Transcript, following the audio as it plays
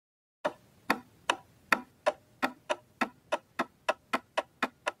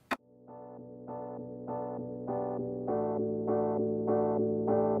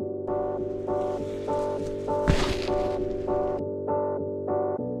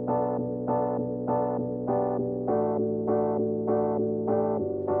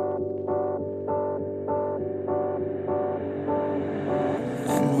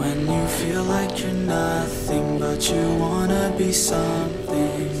be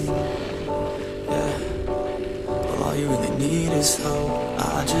something, yeah. Well, all you really need is hope.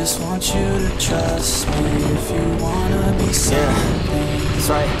 I just want you to trust me if you wanna be something. Yeah, that's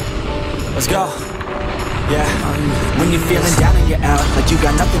right. Let's go. Yeah, when you're feeling down and you're out, like you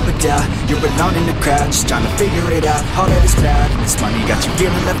got nothing but doubt, you're alone in the crowd, just trying to figure it out. All of this crowd and this money got you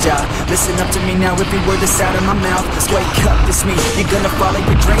feeling left out. Listen up to me now, every word that's out of my mouth. Let's wake up, it's me. You're gonna follow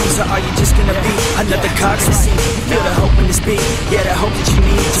your dreams, or are you just gonna be another cog in the scene? Feel the hope in this beat, yeah, the hope that you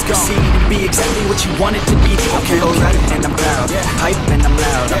need to proceed and be exactly what you want it to be. Okay, alright, and I'm proud, hype and I'm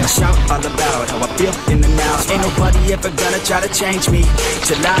loud. I'ma shout all about how I feel in the now. Ain't nobody ever gonna try to change me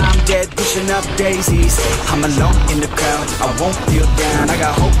till I'm dead, pushing up daisies. I'm alone in the crowd, I won't feel down. I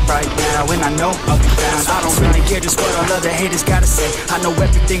got hope right now, and I know I'll be found. I don't really care just what all other haters gotta say. I know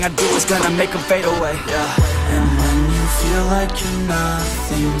everything I do is gonna make them fade away, yeah. And when you feel like you're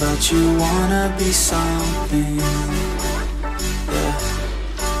nothing, but you wanna be something, yeah.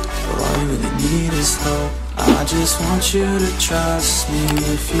 Well, all you really need is hope. I just want you to trust me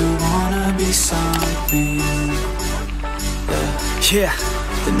if you wanna be something, yeah.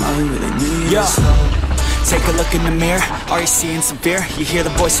 Then all you really need is hope. Take a look in the mirror, are you seeing some fear? You hear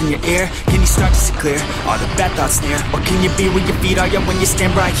the voice in your ear, can you start to see clear? All the bad thoughts near, or can you be where your feet are? Yeah, when you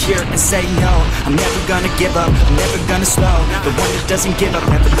stand right here and say no, I'm never gonna give up, I'm never gonna slow. The one that doesn't give up,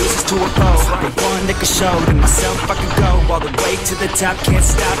 never loses to a foe. The one that can show to myself I can go all the way to the top, can't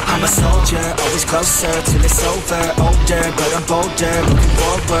stop. I'm a soldier, always closer till it's over. Older, but I'm bolder, looking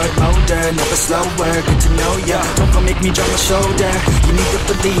forward, older, never slower. Good to know ya, don't go make me drop my shoulder. You need to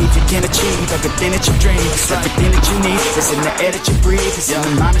believe you can achieve everything that you dream. Everything that you need is in the air that you breathe. It's in the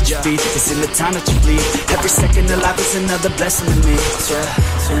mind that you feed. It's in the time that you bleed. Every second of life is another blessing to me, yeah.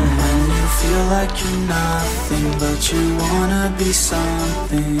 And when you feel like you're nothing, but you wanna be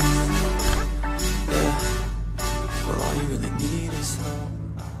something, yeah. Well, all you really need is hope.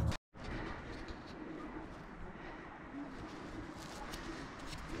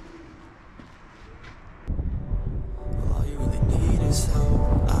 Well, all you really need is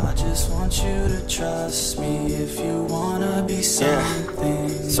hope. I just want you to trust me if you wanna be something.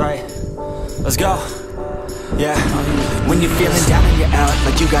 That's right. Let's go. Yeah, when you're feeling down and you're out,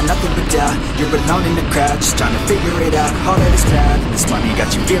 like you got nothing but doubt, you're alone in the crowd, just trying to figure it out. All of this crowd and this money got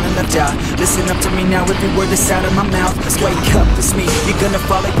you feeling left out. Listen up to me now, every word that's out of my mouth. Let's wake up, it's me. You're gonna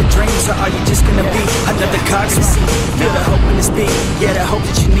follow your dreams, or are you just gonna be another cog in the scene? Feel the hope in this beat, yeah, the hope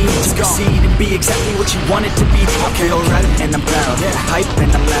that you need to proceed and be exactly what you want it to be. Okay, alright, and I'm proud, hype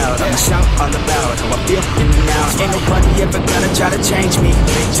and I'm loud. I'ma shout all about how I feel in the now. Ain't nobody ever gonna try to change me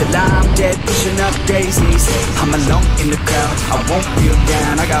till I'm dead, pushing up daisies. I'm alone in the crowd, I won't feel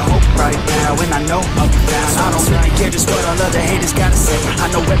down. I got hope right now, and I know I'll be found. I don't really care just what all other haters gotta say. I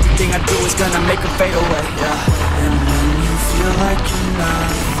know everything I do is gonna make them fade away, yeah. And when you feel like you're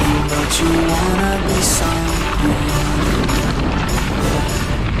nothing, but you wanna be something, yeah.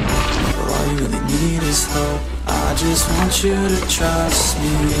 Well, all you really need is hope. I just want you to trust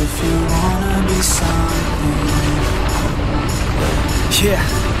me if you wanna be something, yeah.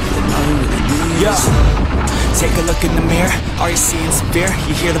 Then all you really need is hope. Take a look in the mirror, are you seeing some fear?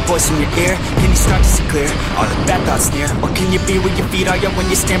 You hear the voice in your ear, can you start to see clear? All the bad thoughts near, or can you be where your feet are? Yeah, when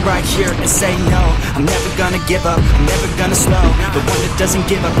you stand right here and say no, I'm never gonna give up, I'm never gonna slow. The one that doesn't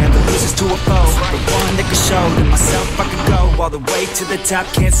give up, never loses to a foe. The one that can show to myself I can go all the way to the top,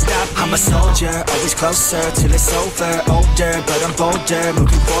 can't stop. I'm a soldier, always closer till it's over. Older, but I'm bolder,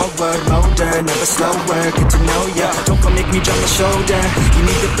 moving forward, older, never slower. Good to know ya, don't go make me drop my shoulder. You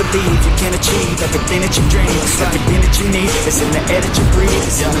need to believe you can achieve everything that you dream. Everything that you need is in the air that you breathe.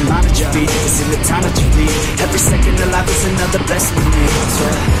 It's in the mind that you feed. It's in the time that you bleed. Every second of life is another blessing to me,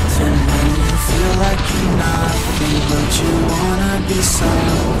 yeah. And when you feel like you're nothing, but you wanna be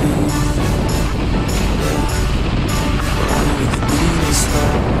something, yeah. Well, all you really need is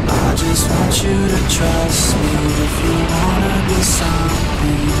hope. I just want you to trust me if you wanna be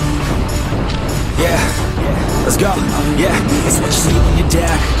something, yeah. Let's go, yeah. It's what you need when you're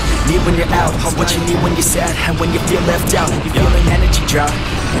down, need when you're out, or what you need when you're sad, and when you feel left out. You feel an energy drop,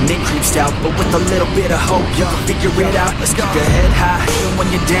 and it creeps out, but with a little bit of hope, you can figure it out. Let's go. Keep your head high, even when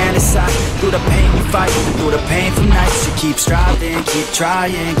you're down inside. Through the pain you fight, through the painful nights, you keep striving, keep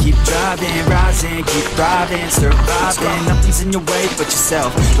trying, keep driving, rising, keep thriving, surviving. Nothing's in your way but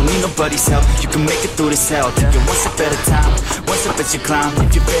yourself. Don't need nobody's help. You can make it through this hell. Take it one step at a time, one step as you climb.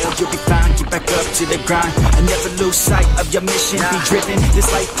 If you fail, you'll be fine. Get back up to the grind, and never lose sight of your mission. Be driven.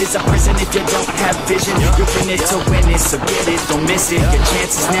 This life is a prison if you don't have vision. You're in it to win it, so get it, don't miss it. Your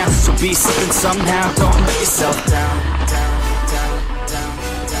chances now, so be something somehow. Don't let yourself down.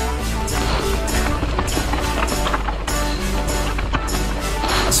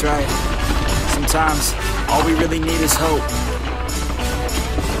 That's right. Sometimes all we really need is hope.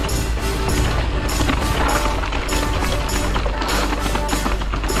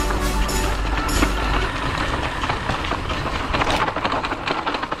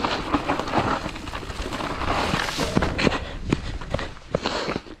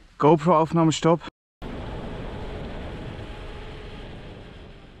 GoPro-Aufnahme, Stopp.